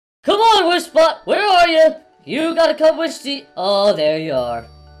Wishbot, where are you? You gotta come wish the... Oh, there you are.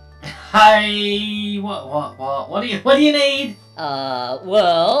 Hey, what do you need?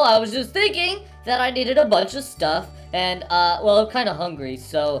 Well, I was just thinking that I needed a bunch of stuff, and, well, I'm kinda hungry,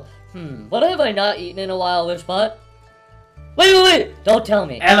 so, what have I not eaten in a while, Wishbot? Wait, don't tell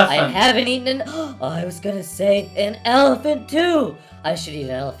me. Elephant. I haven't eaten I was gonna say an elephant, too. I should eat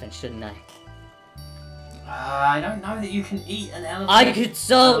an elephant, shouldn't I? I don't know that you can eat an elephant. I could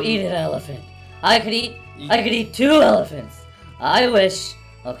eat an elephant. I could eat 2 elephants. I wish...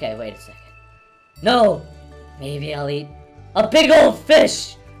 Okay, wait a second. No! Maybe I'll eat a big old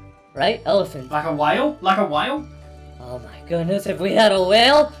fish! Right? Elephant. Like a whale? Like a whale? Oh my goodness, if we had a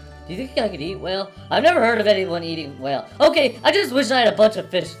whale? Do you think I could eat whale? I've never heard of anyone eating whale. Okay, I just wish I had a bunch of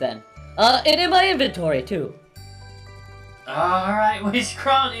fish then. And in my inventory, too. Alright, wish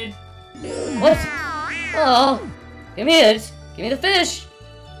granted. What? Oh, give me it. Give me the fish.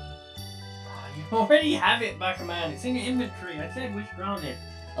 You already have it, Bacca man. It's in your inventory. I said wish granted.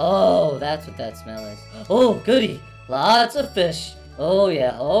 Oh, that's what that smell is. Oh, goody. Lots of fish. Oh,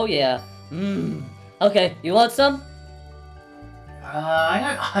 yeah. Oh, yeah. Mmm. Okay, you want some?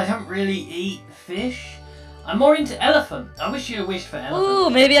 I don't really eat fish. I'm more into elephant. I wish you a wish for elephant. Ooh,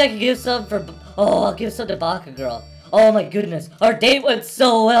 maybe I could give some for... Oh, I'll give some to Bacca girl. Oh my goodness, our date went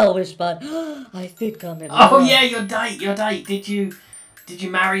so well, Wishbot. I think I'm in love. Oh yeah, your date. Did you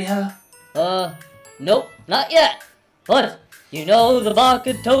marry her? Nope, not yet. But, you know the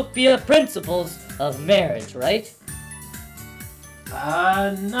Baccatopia principles of marriage, right?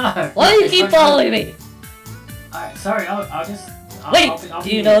 No. Why do you keep following me? Sorry, I'll just... Wait, do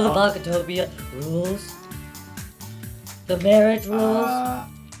you know the Baccatopia rules? The marriage rules?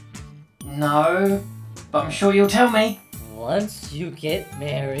 No. But I'm sure you'll tell me. Once you get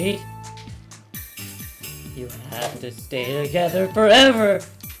married, you have to stay together forever.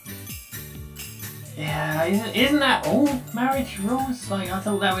 Yeah, isn't that all marriage rules? Like, I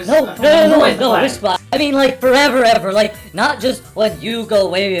thought that was... No, Wishbot. I mean, like, forever, ever. Like, not just when you go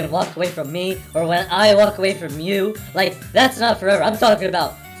away and walk away from me, or when I walk away from you. Like, that's not forever. I'm talking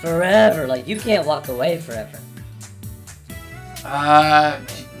about forever. Like, you can't walk away forever.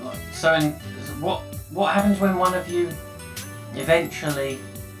 What happens when one of you eventually,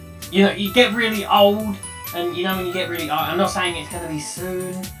 you get really old, and when you get really old, I'm not saying it's going to be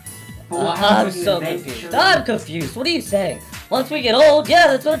soon, but what happens when you confused. I'm confused. What are you saying? Once we get old, yeah,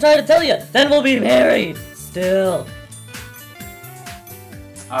 that's what I'm trying to tell you. Then we'll be married. Still.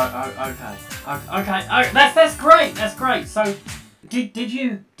 Okay. That's great. That's great. So, did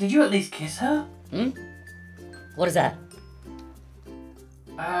you at least kiss her? What is that?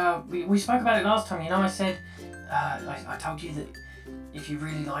 We spoke about it last time. I said, I told you that if you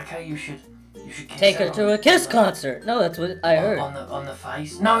really like her, you should kiss Take her to a Kiss concert. No, that's what I heard. On the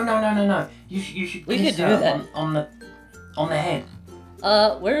face. No. You should. We kiss could do her that. On the head.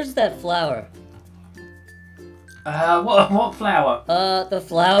 Where's that flower? What flower? The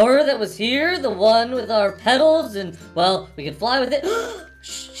flower that was here, the one with our petals, and well, we can fly with it.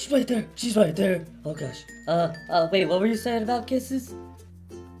 She's right there. She's right there. Oh gosh. Wait, what were you saying about kisses?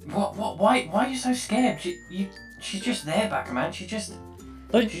 What? Why are you so scared? She's just there, Bacca man. She's just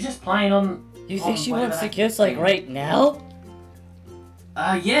playing on. You think she wants to kiss like right now?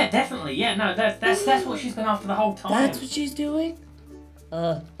 Yeah, definitely. Yeah, no, that's what she's been after the whole time. That's what she's doing?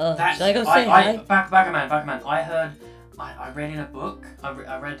 Should I go say hi? Bacca man. I read in a book. I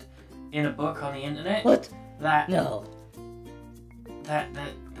read in a book on the internet. What? That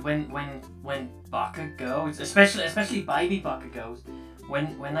when Bacca girls, especially baby Bacca girls,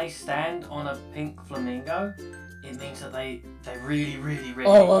 when they stand on a pink flamingo, it means that they really.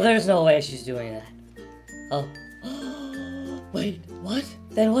 Oh well, there's no way she's doing that. Oh. Wait, what?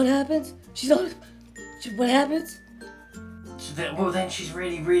 Then what happens? What happens? Well, then she's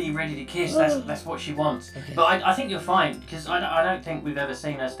really ready to kiss. That's what she wants. Okay. But I think you're fine, because I don't think we've ever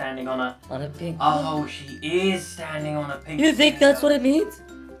seen her standing on a pink. Oh, she is standing on a pink. You think that's what it means?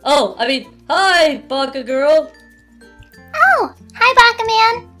 Oh, I mean, hi, Bacca girl. Oh, hi, Bacca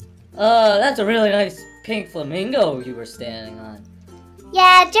man. That's a really nice pink flamingo you were standing on.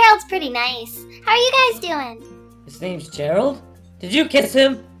 Yeah, Gerald's pretty nice. How are you guys doing? His name's Gerald? Did you kiss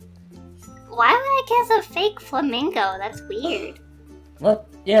him? Why would I kiss a fake flamingo? That's weird. What?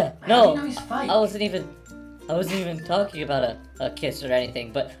 Yeah, no. He's fake? I wasn't even talking about a kiss or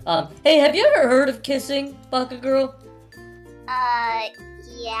anything, but, hey, have you ever heard of kissing, Bacca girl?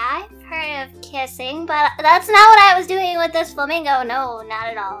 Yeah, I've heard of kissing, but that's not what I was doing with this flamingo. No, not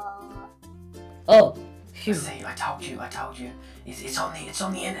at all. Oh. See, I told you. It's on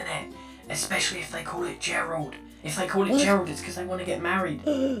the internet, especially if they call it Gerald. If they call it Gerald, it's because they want to get married.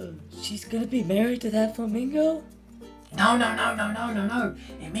 She's gonna be married to that flamingo? No.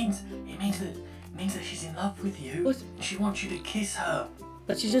 It means that she's in love with you. What? She wants you to kiss her.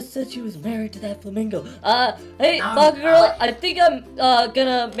 But she just said she was married to that flamingo. Hey, No, Bacca girl, I think I'm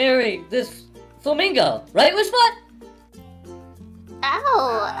gonna marry this flamingo, right, Wishbot?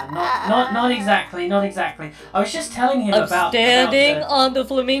 Oh. Not exactly. I was just telling him I'm about standing on the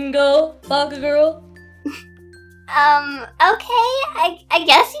flamingo, Bacca girl. Okay. I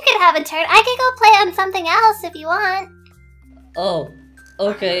guess you could have a turn. I could go play on something else if you want. Oh,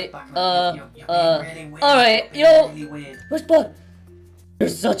 okay. You're being really weird. Alright, You're being really weird. Wishbot, you're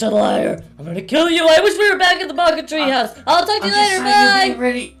such a liar. I'm gonna kill you. I wish we were back at the Bacca treehouse. I'll talk to you later. Bye. You're being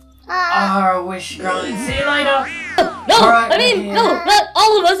really... Oh, wish granted. See you later. No, Alright, I mean, no, not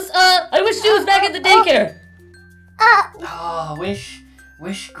all of us. I wish she was back at the daycare. Oh, wish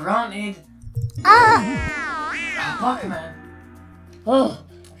granted. Bacca man. Oh,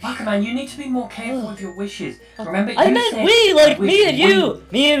 Bacca man, you need to be more careful with your wishes. Remember, I you meant said we, like wish me and you.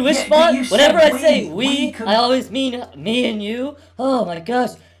 Me and Yeah, but you Wishbot. said Whenever I we. say We we, could- I always mean me and you. Oh my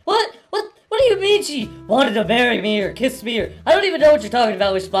gosh. What do you mean she wanted to marry me or kiss me or... I don't even know what you're talking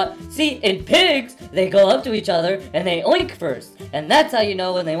about, Wishbot. See, in pigs, they go up to each other and they oink first. And that's how you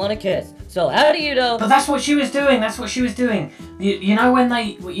know when they want to kiss. So how do you know... But that's what she was doing. You know when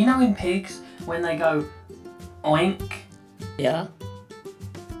they... You know in pigs, when they go oink... Yeah?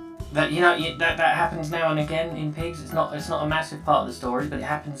 That that happens now and again in pigs. It's not a massive part of the story, but it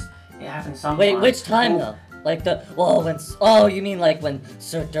happens sometimes. Wait, which time though? Like you mean like when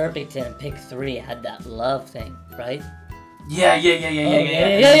Sir Derpington in Pig 3 had that love thing, right? Yeah.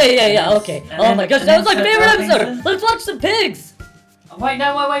 Okay. Oh my gosh, that was my favorite episode. Let's watch some pigs. Wait.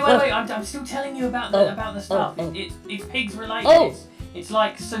 I'm still telling you about the stuff. It's pigs related. It's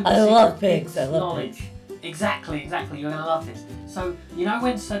like super. I love pigs. I love knowledge. pigs. Exactly. You're gonna love this. So you know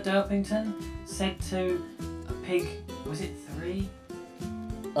when Sir Derpington said to a pig, was it 3?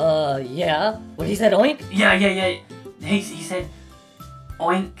 Yeah. What he said, oink? Yeah. He said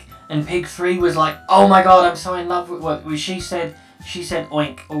oink, and pig 3 was like, oh my god, I'm so in love with what she said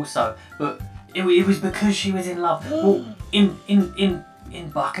oink also, but it was because she was in love. Well, in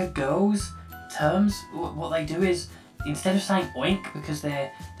Bacca girls terms, what they do is instead of saying oink because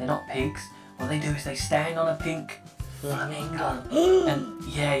they're not pigs, what they do is they stand on a pink flamingo. And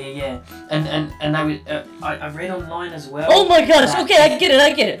yeah. And I read online as well. Oh my gosh, okay, I get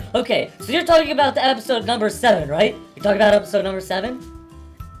it. Okay, so you're talking about the episode number 7, right? You're talking about episode number 7?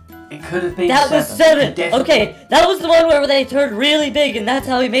 It could have been That was 7! Definitely. Okay, that was the one where they turned really big and that's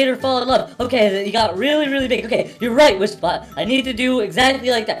how he made her fall in love. Okay, he got really, really big. Okay, you're right, Wishbot. I need to do exactly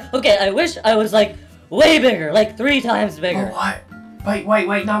like that. Okay, I wish I was like way bigger, like 3 times bigger. Oh, what?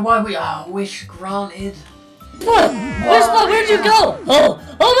 Wait, no, why we... Oh, wish granted. What? Wishbot, where'd you go? Oh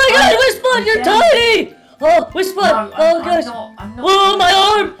my god, Wishbot, you're tiny! Oh, Wishbot, oh gosh. I'm not Whoa,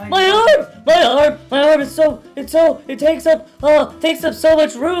 my arm is so, it takes up so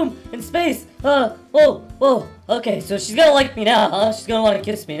much room and space. Whoa. Okay, so she's gonna like me now, huh? She's gonna want to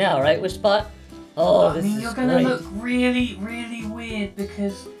kiss me now, right, Wishbot? Oh, this is you're gonna great. look really, really weird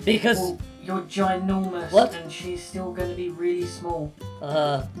because well, you're ginormous and she's still gonna be really small.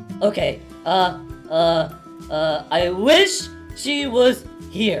 Okay, I wish she was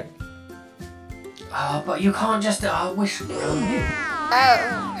here. But you can't just wish around here.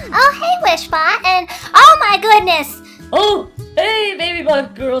 Oh, hey, Wishbot, and oh my goodness! Oh, hey, Baby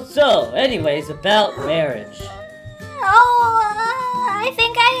Bacca girl. So, anyways, about marriage. Oh, I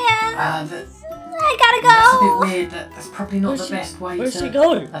think I gotta go. That's a bit weird. That's probably not the best way Where's she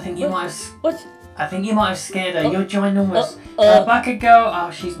going? I think you might have... What? I think you might have scared her. You're ginormous. Bacca girl...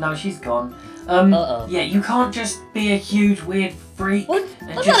 Oh, she's gone. Yeah, you can't just be a huge weird freak. What?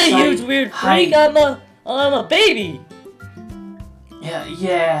 And I'm just not a say, huge weird "Hey." freak. I'm a baby. Yeah.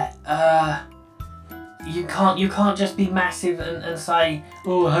 You can't just be massive and say,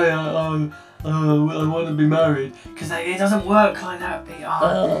 oh hey, I want to be married, because it doesn't work like that.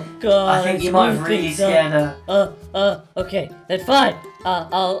 Oh god. I think you might have really scared her. Okay, then fine.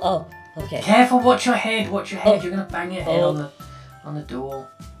 Okay. Careful, watch your head. You're gonna bang your head on the door.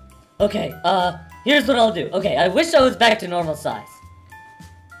 Okay, here's what I'll do. Okay, I wish I was back to normal size.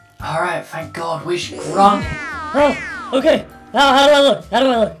 Alright, thank God, wish granted. Oh, okay. How do I look?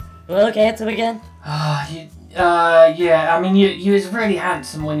 Do I look handsome again? Yeah, I mean, you was really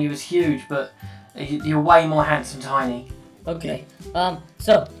handsome when you was huge, but you're way more handsome tiny. Okay,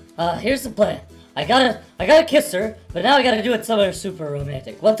 so, here's the plan. I gotta kiss her, but now I gotta do it somewhere super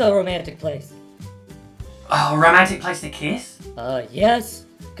romantic. What's a romantic place? Oh, a romantic place to kiss? Yes.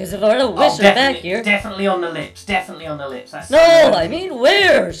 Because if I were to wish her back here... Definitely on the lips. Definitely on the lips. That's No, I mean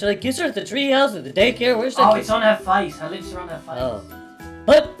where? Should I kiss her at the treehouse or the daycare? Where should I kiss it's on her face. Her lips are on her face. Oh.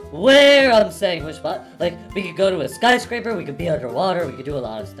 But where, I'm saying, which spot? Like, we could go to a skyscraper, we could be underwater, we could do a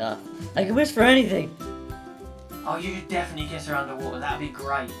lot of stuff. I could wish for anything. Oh, you could definitely kiss her underwater. That'd be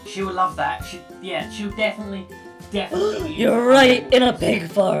great. She would love that. She'll definitely. You're right, in a pig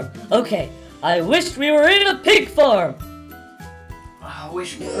farm. Okay, I wished we were in a pig farm. I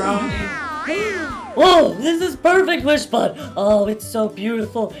wish we were on it. Whoa, this is perfect, wish spot. Oh, it's so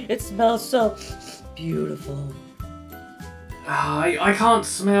beautiful. It smells so beautiful. I can't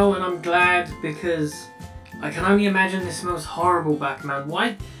smell, and I'm glad because I can only imagine this smells horrible, Backman.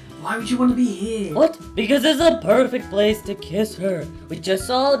 Why would you want to be here? What? Because it's a perfect place to kiss her. We just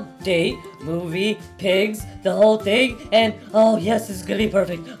saw a date, movie, pigs, the whole thing, and oh yes, this is gonna be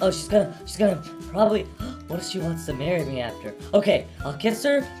perfect. Oh, she's gonna probably. What if she wants to marry me after? Okay, I'll kiss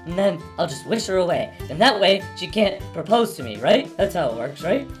her, and then I'll just wish her away. And that way, she can't propose to me, right? That's how it works,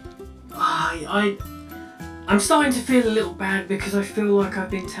 right? I'm starting to feel a little bad because I feel like I've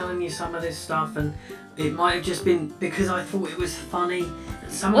been telling you some of this stuff, and it might have just been because I thought it was funny.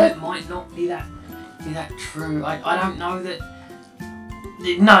 And some of it might not be that true. I don't know that.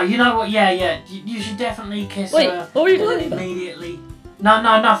 No, you know what? Yeah. You should definitely kiss her. What were you doing? Immediately. No,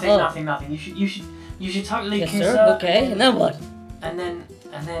 nothing. You should totally kiss her. Okay, and then what? And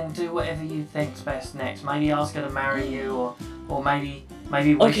then do whatever you think's best next. Maybe ask her to marry you, or maybe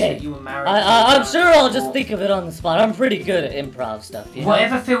wish that you were married. I'm sure I'll just think of it on the spot. I'm pretty good at improv stuff. You know?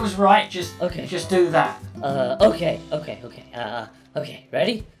 Whatever feels right, just do that. Okay. Okay,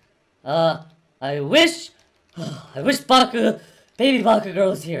 ready? I wish Bacca, Baby Bacca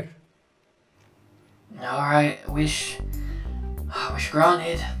girl is here. Alright, wish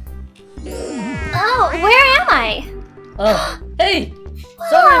granted. Oh, where am I? Oh, hey!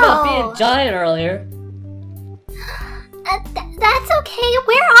 Sorry about being giant earlier. That's okay.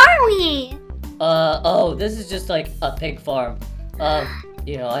 Where are we? Oh, this is just like a pig farm.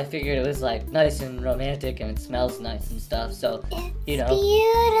 You know, I figured it was like nice and romantic and it smells nice and stuff, so, you know.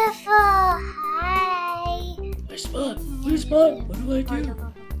 Beautiful. Hi. Wish spot, what do I do?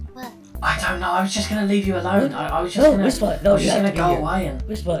 What? I don't know, I was just gonna leave you alone. I was just gonna, Wish spot, no, you have to be go here. away and...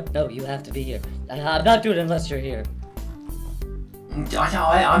 Wish spot, no, you have to be here. I'm not doing it unless you're here.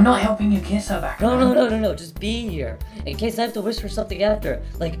 I'm not helping you kiss her back. No, just be here. In case I have to wish for something after.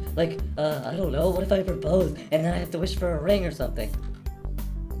 Like, I don't know, what if I propose and then I have to wish for a ring or something?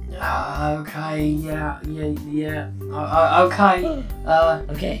 Okay, yeah. Okay.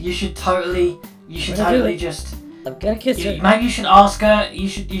 Okay. You should totally just... I'm gonna kiss her. Maybe you should ask her, you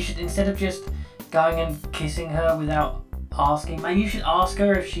should instead of just going and kissing her without asking, maybe you should ask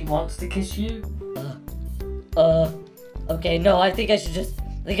her if she wants to kiss you. Okay, no, I think I should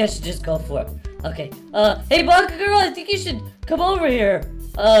just go for it. Okay, hey Bacca girl, I think you should come over here.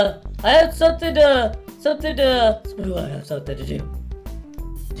 I have something to do.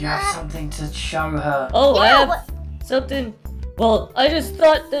 You have something to show her. Oh, yeah, I have something. Well, I just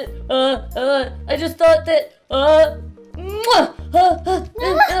thought that, I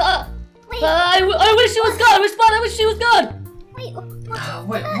wish she was gone. I wish she was gone.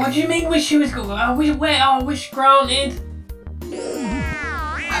 Wait, what do you mean wish she was gone? I wish granted.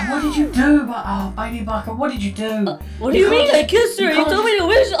 What did you do? Baby Bacca, what did you do? What do you mean I kissed her? You told me to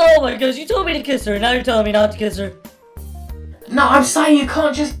wish. Oh my gosh, you told me to kiss her. Now you're telling me not to kiss her. No, I'm saying you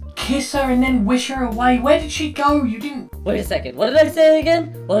can't just kiss her and then wish her away. Where did she go? You didn't... Wait a second. What did I say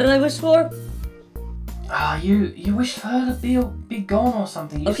again? What did I wish for? You wished for her to be gone or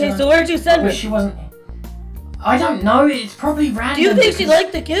something. Okay, so where'd you send her? She wasn't... I don't know. It's probably random. Do you think she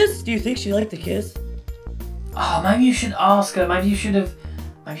liked the kiss? Oh, maybe you should ask her. Maybe you should have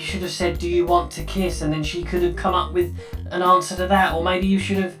said, do you want to kiss? And then she could have come up with an answer to that. Or maybe you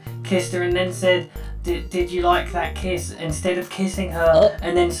should have kissed her and then said, did you like that kiss? Instead of kissing her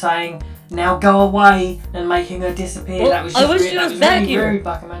and then saying, now go away and making her disappear. Well, that was just I wish she was back here. Rude,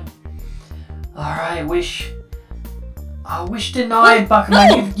 Buckerman. Alright, wish denied,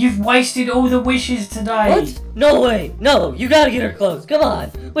 Buckerman. You've wasted all the wishes today. What? No way. No, you gotta get her close. Come on.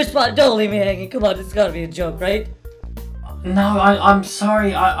 Wish spot, don't leave me hanging. Come on, it's gotta be a joke, right? No, I'm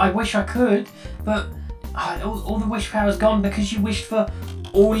sorry. I wish I could, but all the wish power's gone because you wished for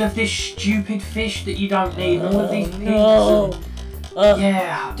all of this stupid fish that you don't need. All of these pigs. No.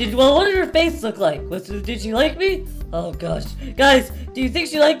 Yeah. What did her face look like? Did she like me? Oh gosh. Guys, do you think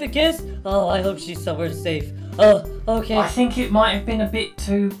she liked the kiss? Oh, I hope she's somewhere safe. Oh, okay. I think it might have been a bit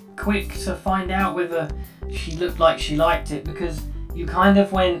too quick to find out whether she looked like she liked it because you kind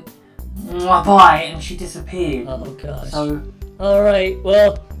of went bye and she disappeared. Oh gosh. So Alright,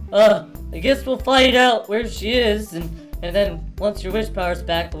 well, I guess we'll find out where she is, and then once your wish power's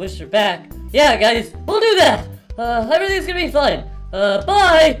back, wish her back. Yeah, guys, we'll do that! Everything's gonna be fine.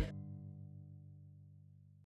 Bye!